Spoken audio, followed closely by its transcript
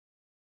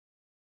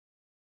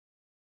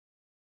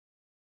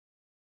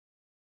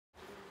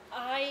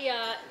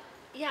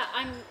Yeah,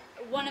 I'm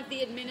one of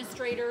the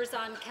administrators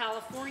on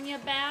California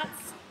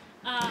BATS,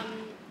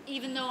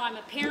 even though I'm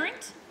a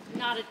parent,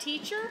 not a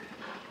teacher.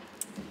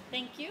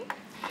 Thank you.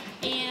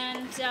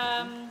 And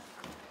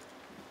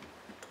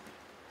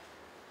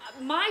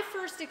my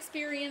first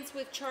experience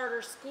with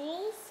charter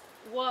schools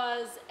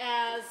was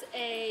as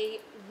a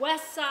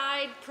West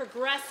Side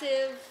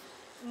progressive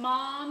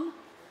mom,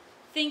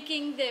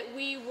 thinking that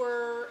we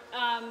were,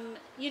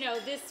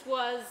 this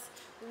was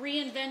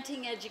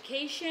reinventing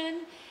education,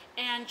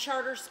 and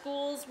charter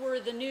schools were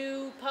the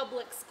new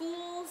public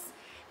schools.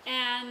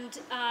 And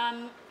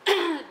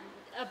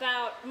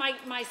about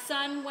my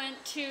son went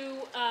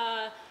to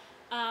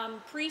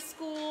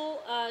preschool,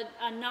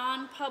 a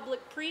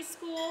non-public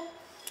preschool,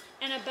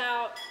 and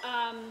about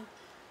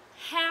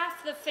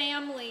half the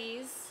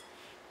families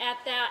at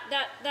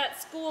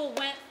that school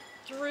went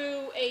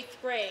through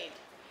 8th grade,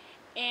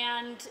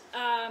 and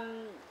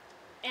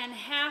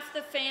half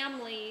the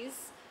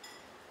families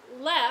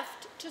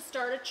left to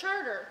start a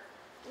charter,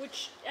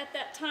 which at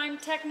that time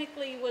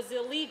technically was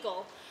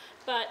illegal,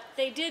 but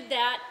they did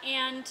that.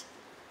 And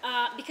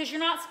because you're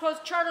not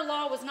supposed, charter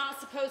law was not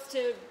supposed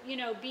to,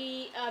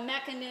 be a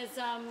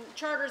mechanism,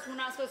 charters were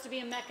not supposed to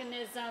be a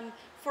mechanism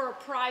for a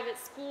private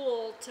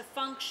school to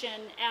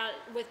function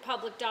with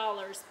public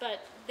dollars,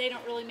 but they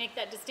don't really make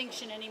that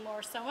distinction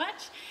anymore so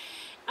much.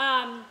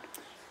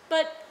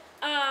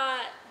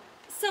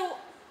 So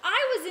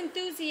I was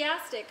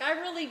enthusiastic. I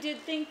really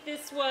did think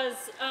this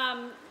was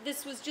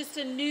just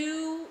a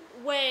new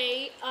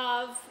way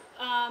of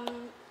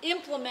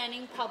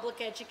implementing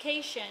public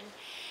education.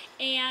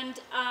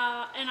 And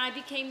I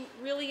became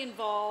really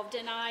involved,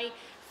 and I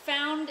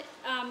found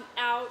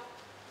out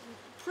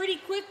pretty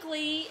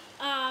quickly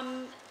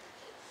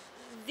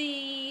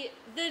the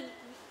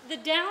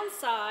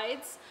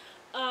downsides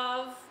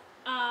of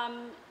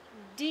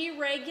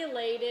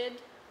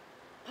deregulated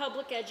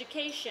public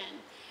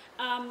education,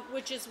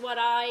 which is what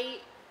I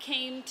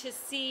came to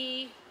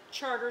see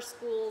charter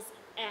schools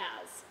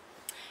as.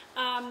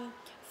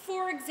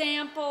 For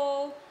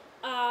example,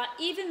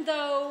 even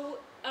though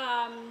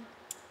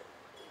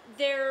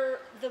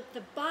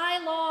the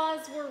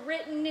bylaws were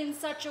written in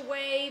such a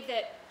way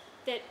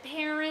that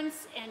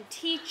parents and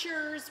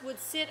teachers would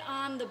sit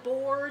on the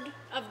board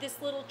of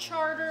this little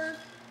charter,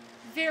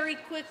 very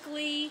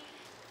quickly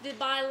the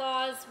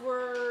bylaws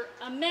were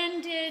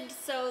amended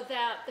so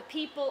that the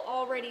people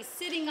already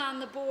sitting on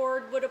the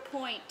board would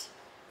appoint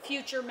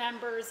future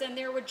members, and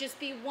there would just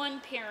be one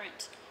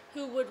parent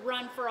who would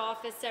run for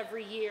office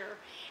every year.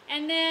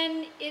 And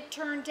then it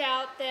turned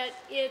out that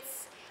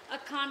it's a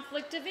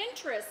conflict of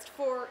interest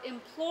for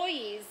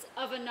employees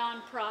of a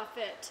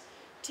nonprofit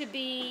to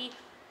be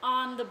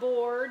on the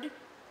board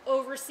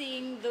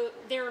overseeing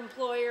their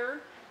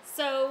employer.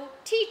 So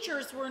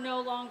teachers were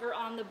no longer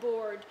on the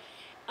board.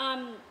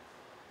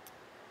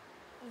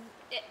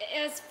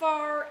 As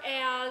far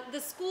as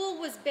the school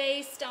was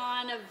based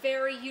on a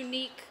very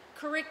unique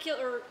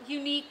curricular,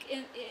 unique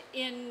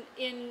in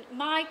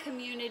my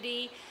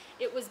community,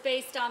 it was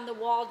based on the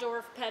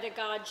Waldorf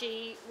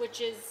pedagogy,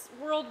 which is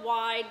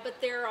worldwide,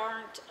 but there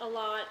aren't a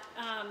lot,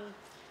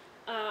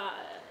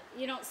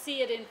 you don't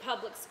see it in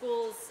public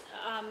schools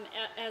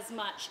as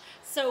much.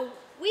 So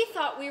we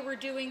thought we were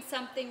doing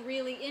something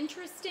really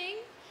interesting,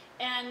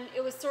 and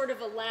it was sort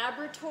of a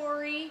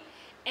laboratory,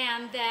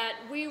 and that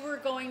we were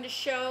going to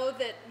show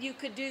that you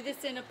could do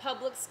this in a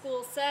public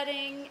school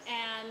setting,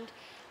 and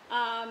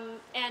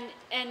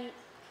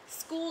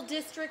school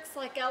districts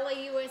like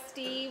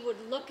LAUSD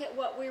would look at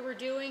what we were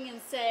doing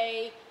and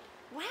say,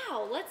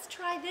 wow, let's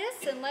try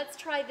this, and let's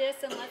try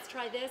this, and let's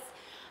try this.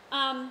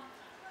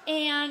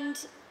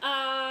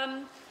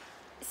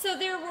 So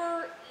there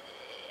were,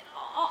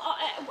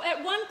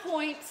 at one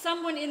point,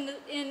 someone in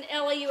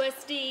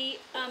LAUSD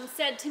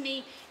said to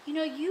me,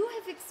 you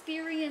have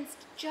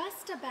experienced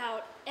just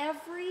about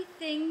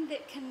everything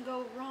that can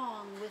go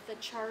wrong with a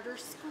charter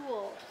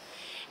school.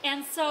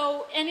 And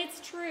it's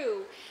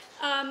true.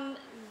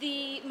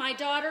 My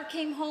daughter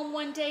came home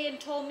one day and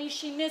told me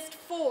she missed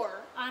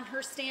 4 on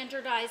her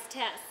standardized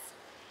tests.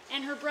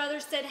 And her brother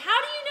said,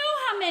 how do you know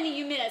how many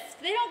you missed?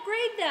 They don't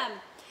grade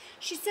them.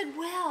 She said,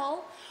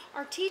 well,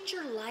 our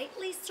teacher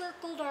lightly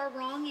circled our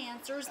wrong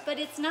answers, but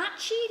it's not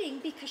cheating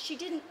because she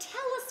didn't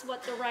tell us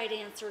what the right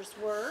answers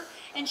were,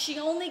 and she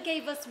only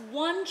gave us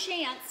one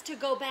chance to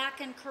go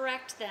back and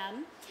correct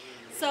them.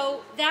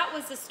 So that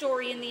was the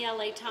story in the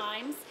LA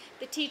Times.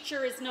 The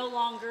teacher is no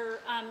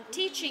longer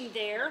teaching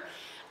there.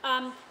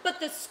 But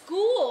the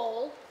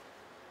school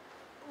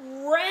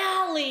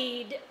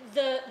rallied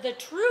the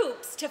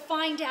troops to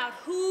find out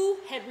who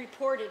had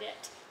reported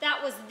it.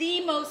 That was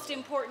the most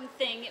important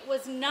thing. It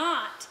was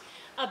not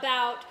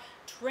about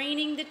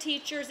training the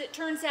teachers. It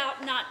turns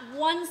out not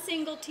one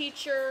single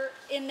teacher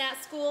in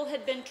that school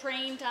had been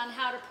trained on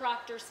how to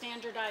proctor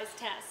standardized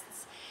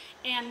tests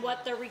and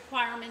what the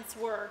requirements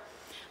were.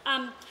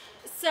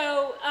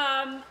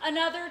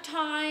 Another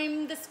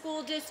time, the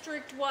school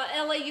district,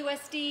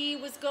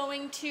 LAUSD, was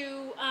going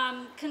to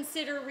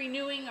consider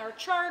renewing our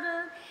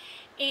charter,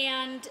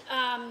 and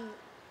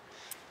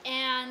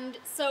And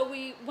so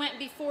we went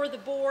before the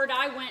board.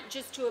 I went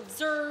just to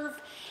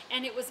observe,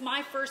 and it was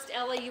my first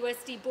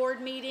LAUSD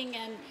board meeting,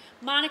 and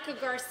Monica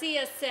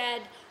Garcia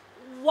said,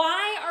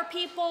 "Why are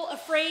people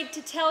afraid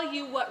to tell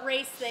you what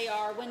race they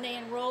are when they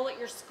enroll at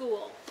your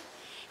school?"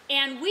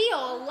 And we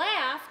all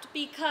laughed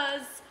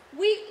because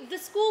the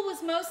school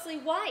was mostly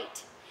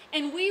white,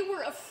 and we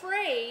were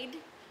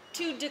afraid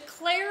to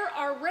declare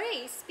our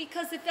race,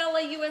 because if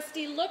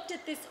LAUSD looked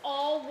at this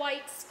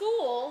all-white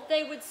school,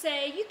 they would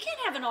say, "You can't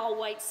have an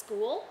all-white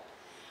school."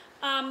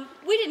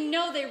 We didn't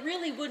know they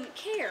really wouldn't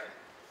care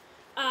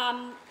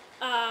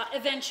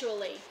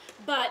eventually.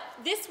 But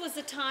this was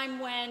a time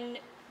when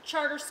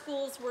charter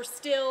schools were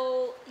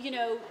still, you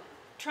know,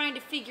 trying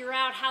to figure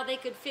out how they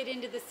could fit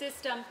into the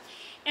system.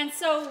 And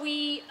so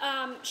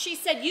she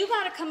said, "You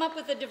got to come up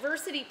with a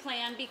diversity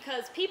plan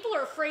because people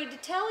are afraid to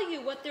tell you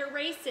what their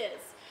race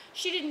is."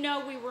 She didn't know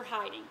we were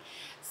hiding.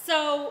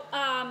 So,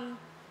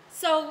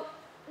 so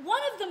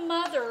one of the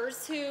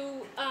mothers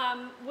who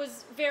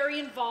was very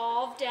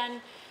involved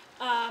and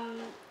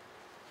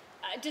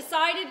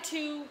decided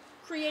to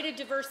create a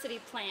diversity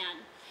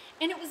plan.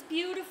 And it was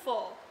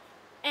beautiful.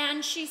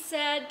 And she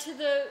said to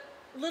the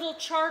little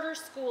charter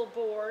school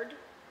board,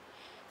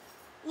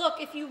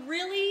 "Look, if you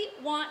really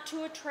want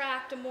to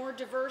attract a more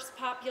diverse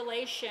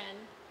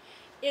population,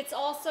 it's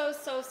also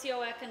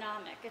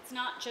socioeconomic. It's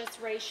not just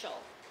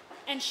racial."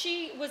 And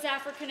she was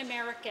African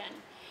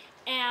American.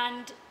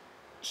 And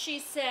she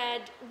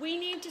said, "We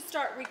need to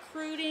start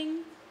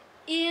recruiting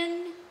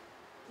in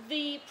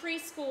the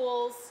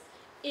preschools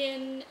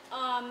in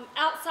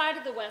outside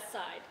of the West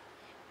Side.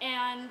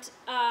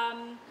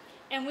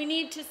 And we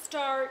need to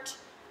start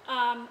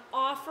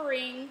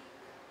offering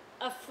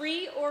a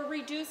free or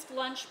reduced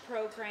lunch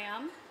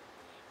program,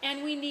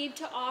 and we need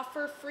to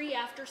offer free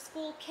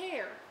after-school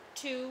care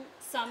to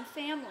some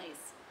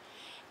families."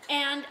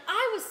 And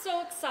I was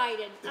so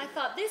excited. I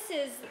thought, this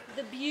is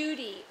the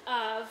beauty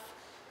of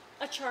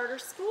a charter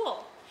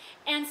school.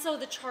 And so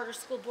the charter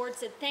school board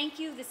said, "Thank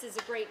you, this is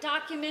a great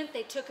document."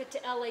 They took it to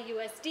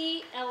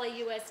LAUSD.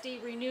 LAUSD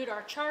renewed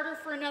our charter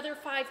for another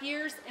 5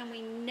 years, and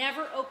we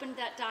never opened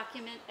that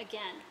document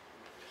again.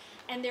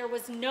 And there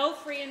was no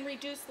free and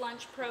reduced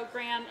lunch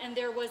program, and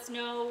there was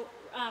no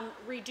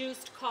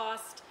reduced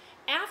cost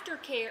after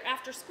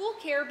school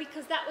care,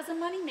 because that was a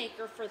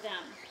moneymaker for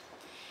them.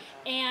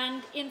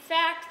 And in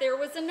fact, there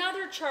was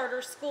another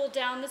charter school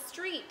down the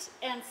street,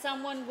 and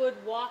someone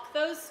would walk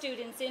those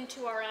students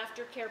into our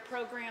aftercare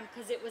program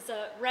because it was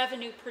a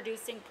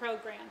revenue-producing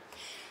program.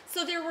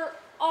 So there were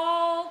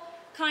all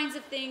kinds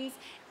of things.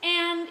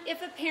 And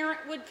if a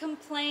parent would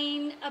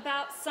complain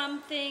about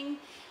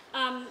something,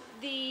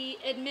 the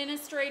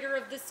administrator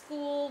of the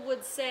school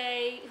would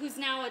say, who's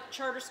now a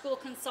charter school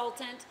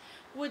consultant,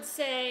 would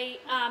say,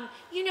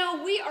 "You know,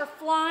 we are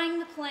flying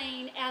the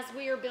plane as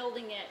we are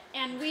building it,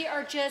 and we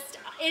are just,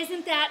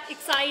 isn't that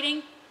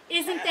exciting?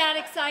 Isn't that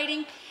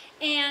exciting?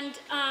 And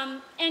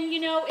you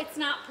know, it's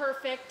not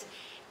perfect,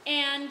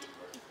 and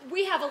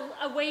we have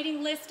a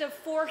waiting list of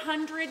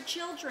 400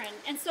 children,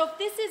 and so if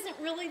this isn't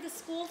really the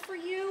school for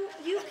you,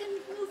 you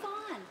can move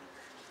on.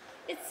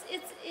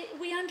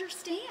 We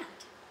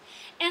understand."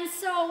 And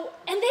so,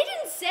 and they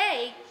didn't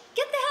say,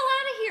 "Get the hell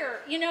out of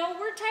here, you know,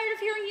 we're tired of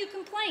hearing you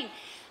complain."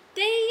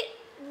 They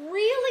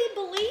really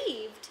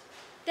believed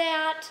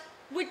that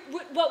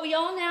what we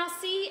all now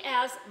see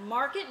as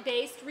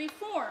market-based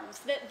reforms,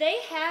 that they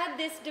had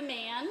this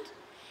demand,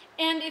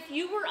 and if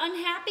you were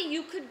unhappy,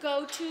 you could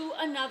go to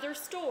another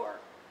store.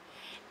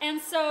 And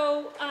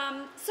so,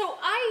 so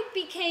I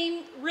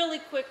became really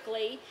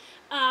quickly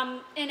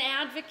an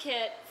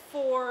advocate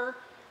for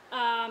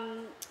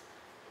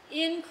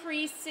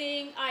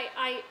increasing,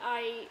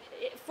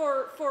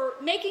 for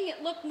making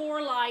it look more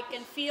like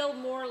and feel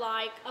more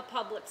like a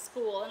public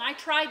school. And I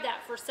tried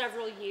that for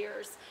several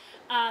years.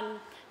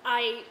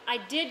 I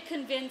did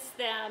convince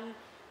them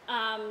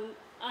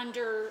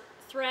under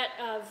threat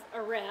of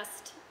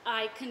arrest.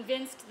 I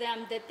convinced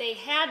them that they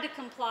had to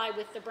comply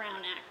with the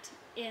Brown Act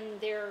in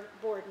their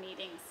board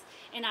meetings.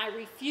 And I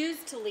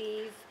refused to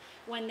leave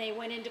when they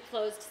went into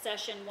closed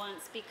session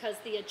once, because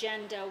the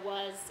agenda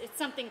was, it's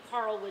something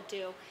Carl would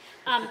do,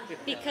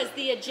 because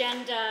the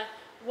agenda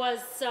was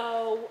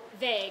so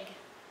vague.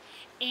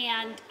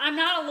 And I'm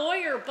not a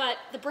lawyer, but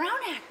the Brown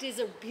Act is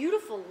a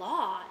beautiful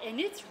law, and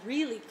it's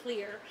really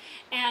clear.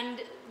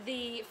 And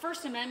the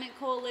First Amendment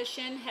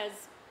Coalition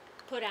has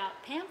put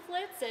out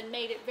pamphlets and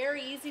made it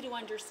very easy to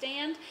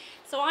understand.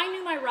 So I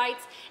knew my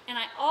rights, and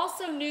I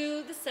also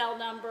knew the cell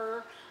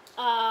number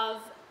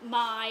of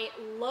my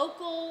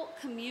local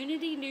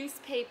community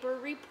newspaper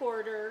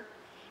reporter,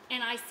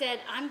 and I said,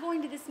 "I'm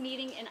going to this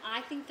meeting and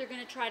I think they're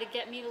going to try to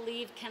get me to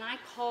leave. Can I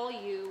call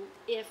you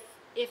if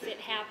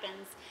it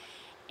happens?"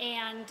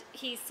 And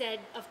he said,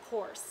 "Of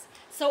course."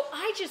 So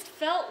I just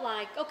felt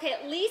like, okay,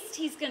 at least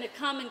he's going to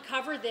come and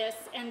cover this,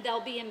 and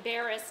they'll be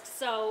embarrassed.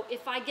 So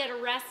if I get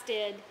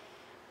arrested,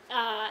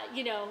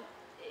 you know,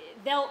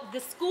 the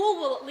school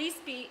will at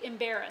least be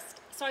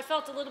embarrassed. So I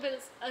felt a little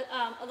bit,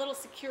 a little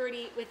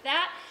security with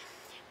that.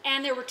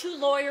 And there were 2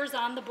 lawyers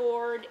on the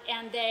board,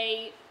 and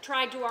they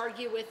tried to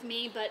argue with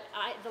me, but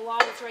the law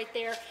was right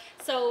there.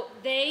 So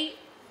they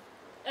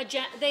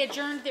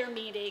adjourned their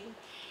meeting,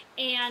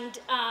 and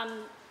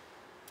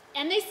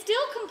they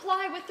still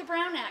comply with the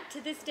Brown Act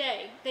to this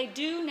day. They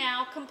do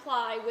now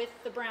comply with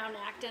the Brown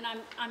Act, and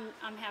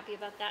I'm happy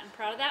about that and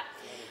proud of that.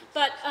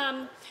 But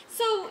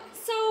so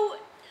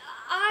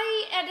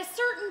I, at a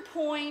certain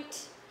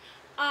point,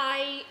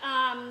 I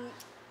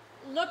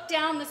looked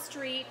down the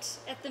street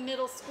at the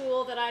middle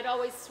school that I'd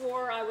always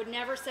swore I would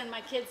never send my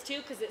kids to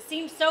because it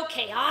seemed so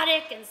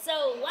chaotic and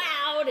so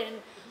loud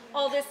and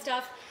all this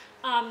stuff.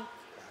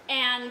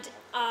 And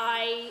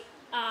I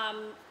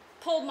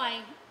pulled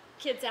my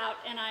kids out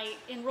and I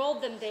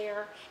enrolled them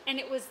there, and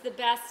it was the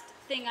best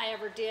thing I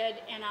ever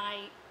did. And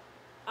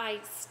I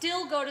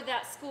still go to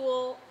that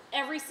school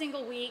every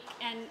single week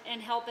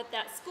and help at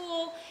that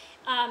school.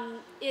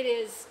 It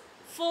is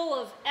full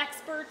of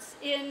experts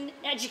in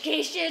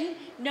education.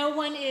 No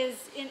one is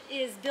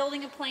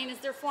building a plane as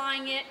they're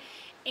flying it,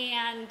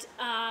 and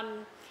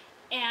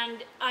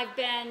I've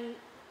been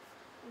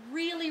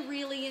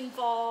really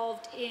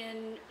involved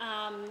in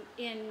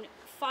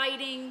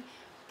fighting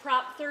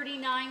Prop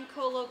 39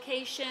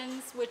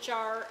 co-locations, which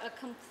are a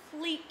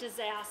complete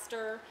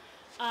disaster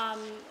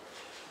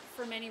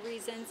for many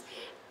reasons,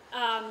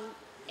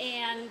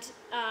 and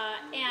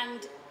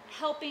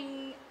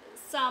helping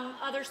some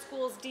other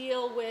schools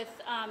deal with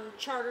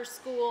charter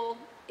school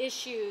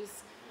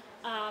issues,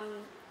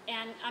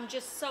 and I'm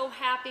just so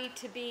happy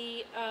to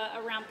be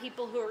around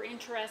people who are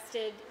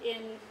interested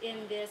in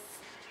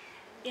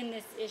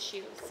this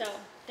issue. So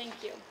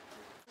thank you.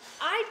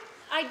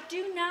 I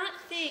do not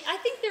think, I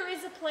think there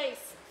is a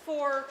place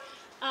for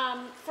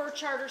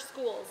charter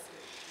schools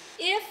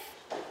if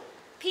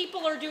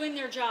people are doing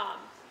their job.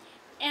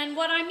 And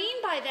what I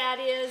mean by that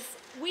is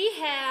we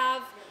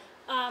have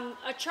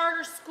a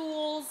charter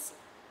schools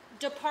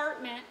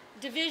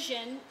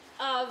division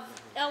of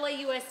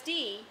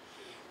LAUSD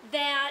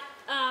that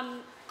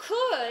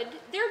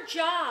their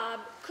job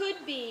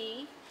could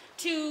be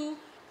to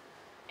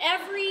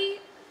every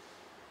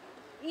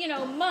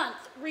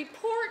month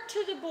report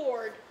to the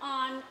board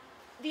on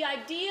the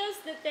ideas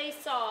that they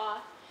saw,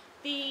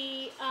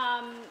 the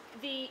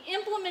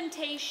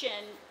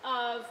implementation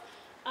of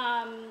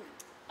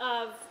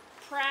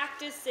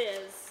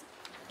practices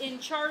in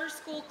charter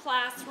school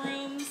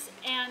classrooms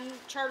and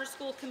charter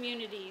school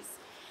communities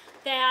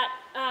that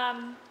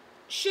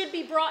should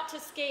be brought to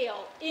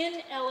scale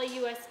in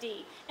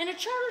LAUSD. And a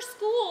charter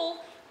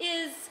school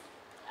is,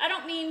 I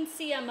don't mean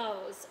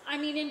CMOs, I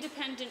mean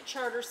independent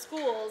charter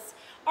schools,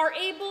 are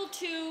able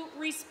to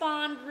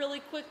respond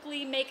really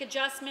quickly, make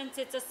adjustments.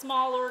 It's a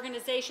small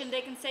organization. They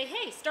can say,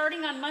 hey,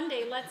 starting on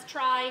Monday, let's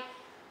try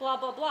blah,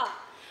 blah, blah.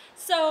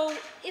 So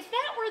if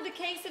that were the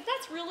case, if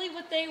that's really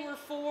what they were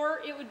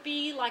for, it would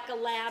be like a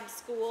lab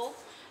school,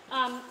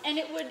 and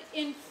it would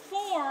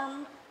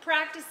inform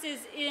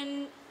practices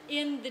in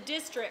the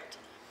district.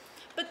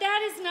 But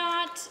that is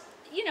not,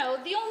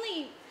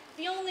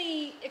 the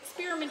only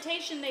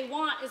experimentation they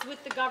want is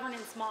with the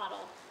governance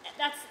model.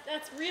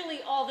 That's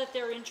really all that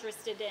they're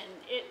interested in.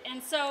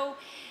 And so,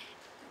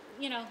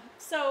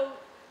 so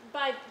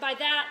by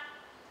that,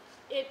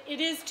 it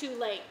is too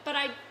late. But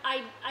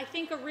I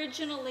think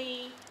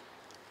originally,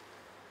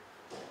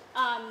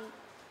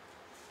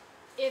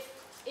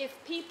 if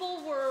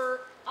people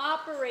were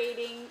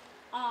operating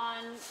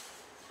on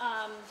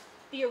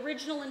the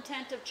original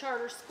intent of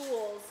charter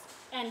schools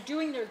and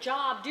doing their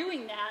job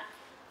doing that,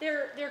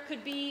 there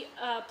could be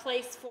a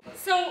place for.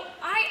 So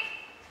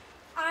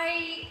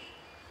I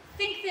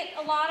think that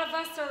a lot of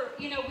us are,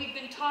 we've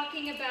been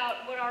talking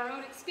about what our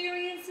own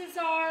experiences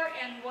are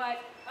and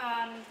what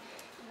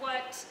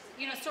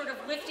sort of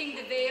lifting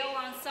the veil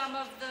on some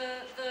of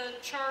the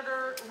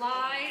charter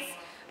lies,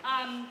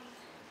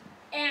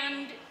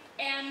 and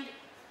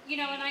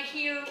I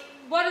hear,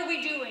 what are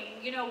we doing?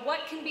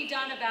 What can be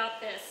done about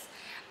this?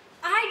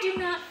 I do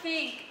not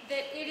think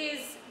that it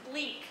is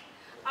bleak.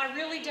 I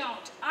really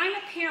don't. I'm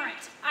a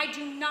parent. I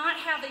do not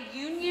have a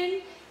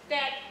union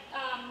that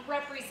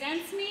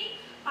represents me.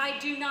 I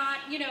do not,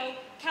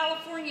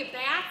 California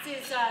Bats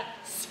is a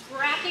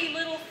scrappy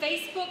little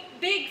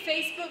big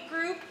Facebook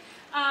group,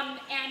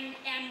 and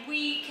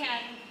we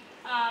can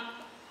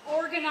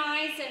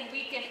organize and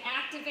we can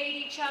activate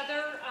each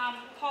other.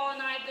 Paul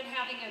and I have been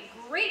having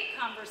a great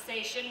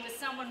conversation with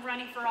someone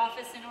running for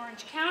office in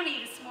Orange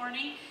County this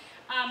morning,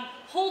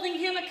 holding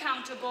him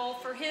accountable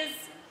for his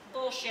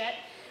bullshit.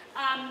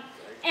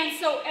 And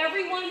so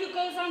everyone who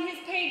goes on his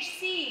page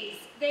sees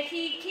that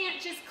he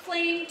can't just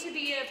claim to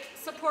be a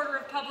supporter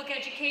of public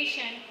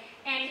education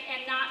and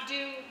not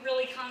do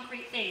really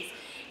concrete things.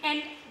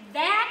 And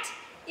that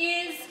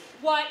is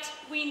what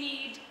we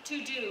need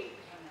to do.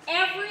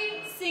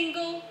 Every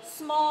single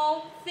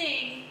small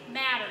thing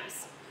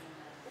matters.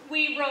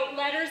 We wrote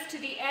letters to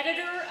the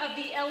editor of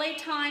the LA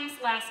Times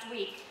last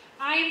week.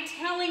 I am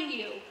telling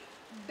you,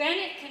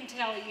 Bennett can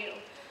tell you,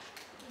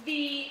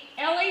 the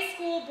LA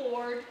School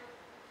Board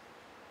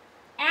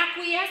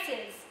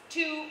acquiesces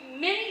to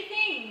many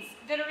things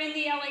that are in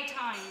the LA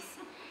Times.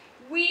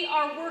 We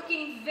are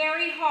working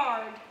very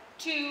hard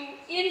to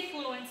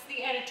influence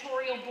the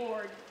editorial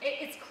board.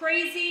 It's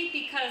crazy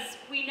because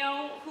we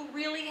know who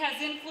really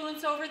has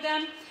influence over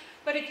them,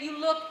 but if you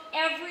look,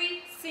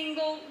 every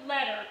single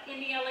letter in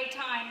the LA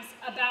Times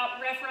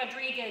about Ref.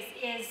 Rodriguez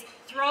is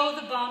throw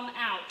the bum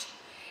out.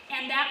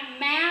 And that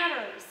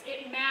matters.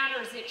 It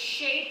matters. It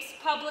shapes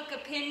public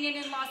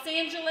opinion in Los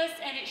Angeles,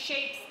 and it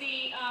shapes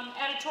the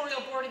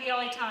editorial board of the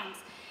LA Times.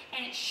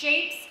 And it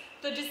shapes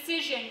the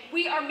decision.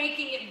 We are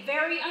making it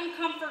very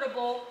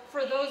uncomfortable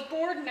for those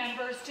board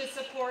members to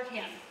support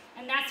him.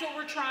 And that's what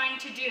we're trying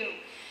to do.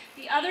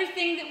 The other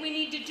thing that we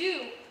need to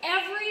do,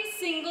 every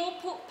single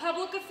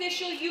public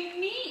official you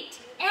meet,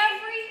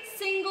 every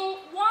single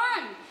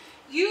one,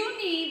 you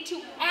need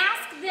to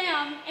ask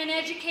them an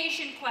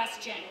education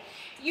question.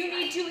 You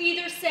need to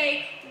either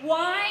say,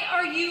 why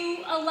are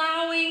you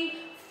allowing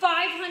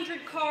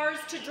 500 cars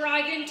to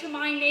drive into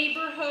my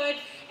neighborhood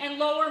and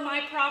lower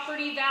my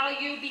property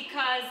value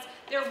because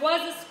there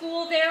was a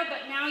school there,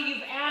 but now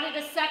you've added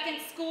a second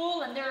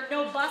school and there are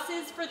no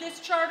buses for this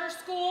charter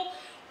school?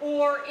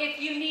 Or if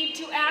you need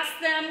to ask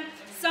them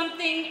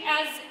something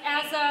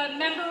as a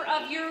member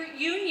of your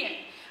union.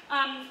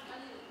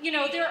 You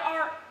know,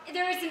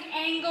 there is an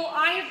angle.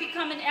 I have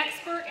become an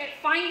expert at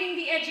finding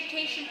the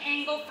education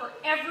angle for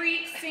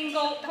every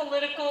single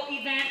political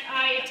event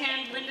I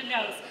attend. Linda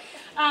knows.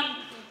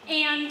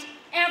 And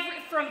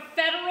from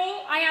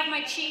federal, I have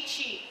my cheat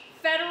sheet.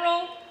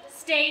 Federal,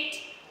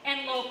 state,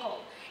 and local.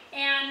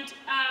 And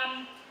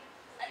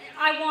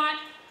I want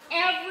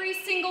every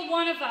single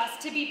one of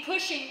us to be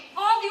pushing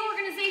all the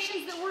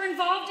organizations that we're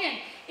involved in.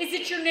 Is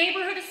it your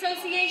neighborhood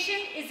association?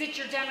 Is it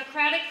your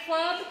Democratic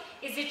club?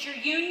 Is it your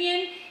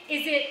union?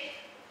 Is it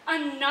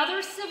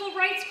another civil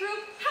rights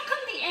group? How come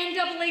the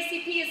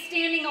NAACP is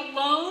standing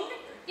alone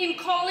in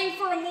calling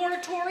for a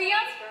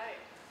moratorium?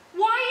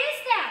 Why is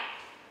that?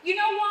 You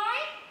know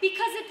why?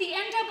 Because at the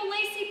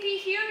NAACP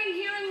hearing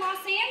here in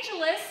Los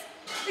Angeles,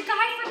 the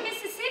guy from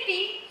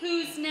Mississippi,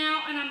 who's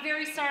now, and I'm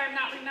very sorry I'm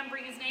not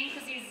remembering his name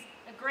because he's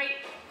a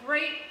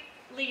great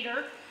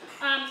leader.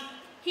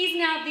 He's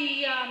now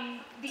the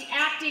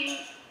acting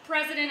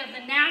president of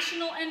the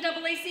national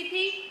NAACP.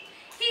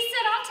 He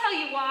said, I'll tell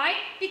you why,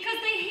 because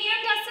they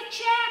hand us a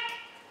check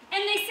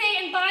and they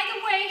say, and by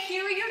the way,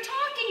 here are your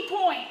talking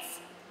points.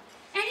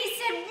 And he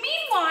said,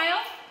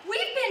 meanwhile,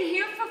 we've been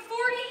here for 40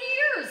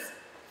 years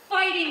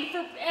fighting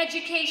for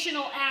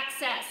educational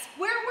access.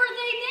 Where were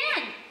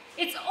they then?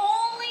 It's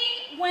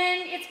only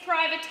when it's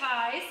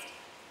privatized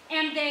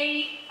and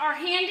they are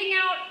handing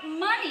out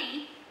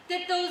money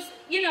that those,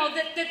 you know,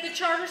 that the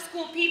charter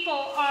school people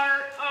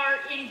are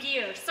in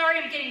gear. Sorry,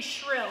 I'm getting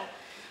shrill.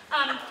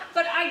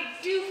 But I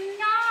do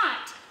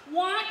not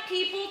want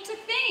people to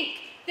think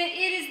that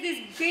it is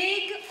this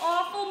big,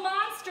 awful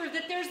monster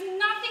that there's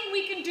nothing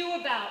we can do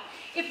about.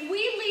 If we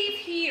leave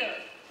here,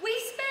 we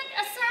spent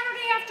a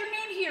Saturday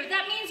afternoon here.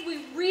 That means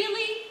we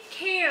really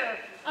care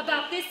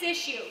about this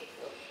issue.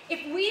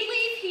 If we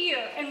leave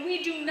here and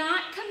we do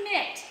not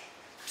commit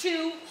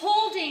to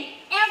holding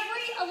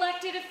every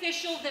elected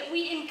official that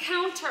we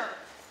encounter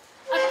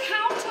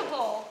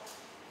accountable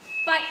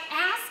by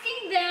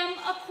asking them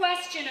a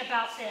question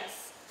about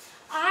this,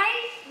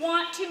 I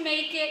want to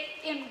make it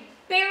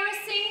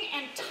embarrassing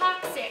and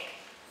toxic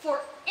for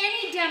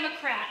any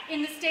Democrat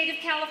in the state of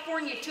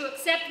California to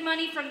accept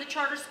money from the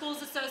Charter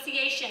Schools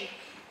Association.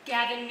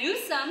 Gavin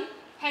Newsom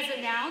has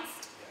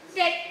announced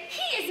that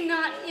he is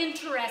not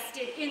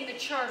interested in the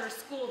charter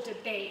school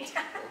debate.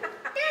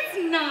 That's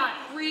not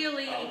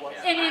really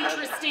an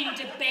interesting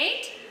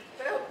debate.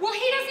 Well,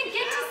 he doesn't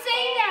get to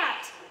say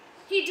that.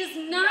 He does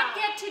not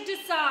get to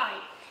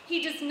decide.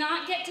 He does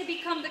not get to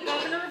become the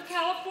governor of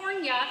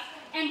California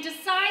and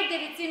decide that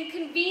it's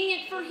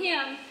inconvenient for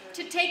him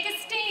to take a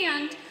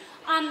stand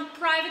on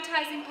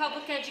privatizing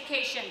public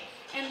education.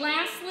 And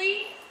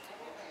lastly,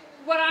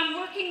 what I'm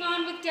working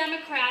on with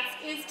Democrats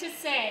is to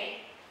say,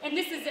 and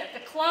this is at the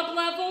club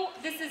level,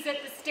 this is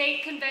at the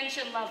state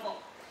convention level,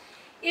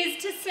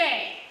 is to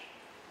say,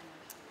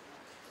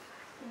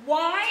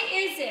 why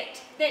is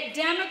it that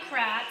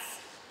Democrats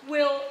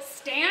will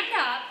stand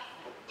up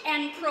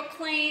and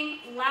proclaim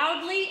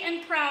loudly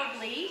and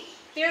proudly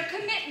their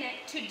commitment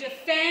to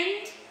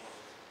defend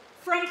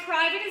from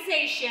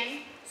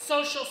privatization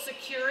Social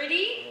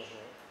Security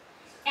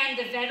and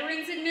the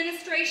Veterans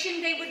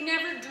Administration? They would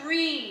never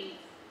dream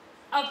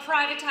of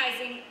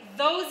privatizing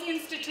those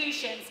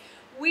institutions.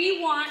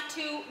 We want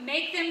to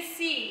make them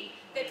see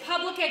that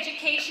public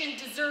education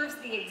deserves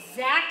the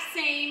exact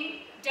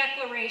same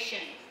declaration.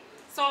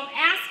 So I'm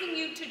asking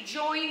you to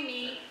join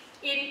me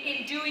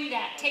in doing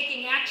that,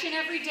 taking action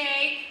every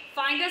day.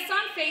 Find us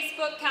on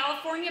Facebook,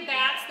 California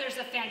Bats. There's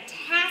a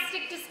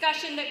fantastic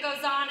discussion that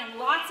goes on and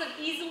lots of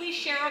easily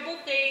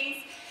shareable things.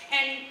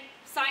 And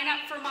sign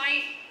up for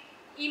my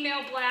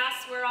email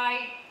blasts where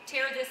I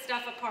tear this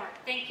stuff apart.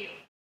 Thank you.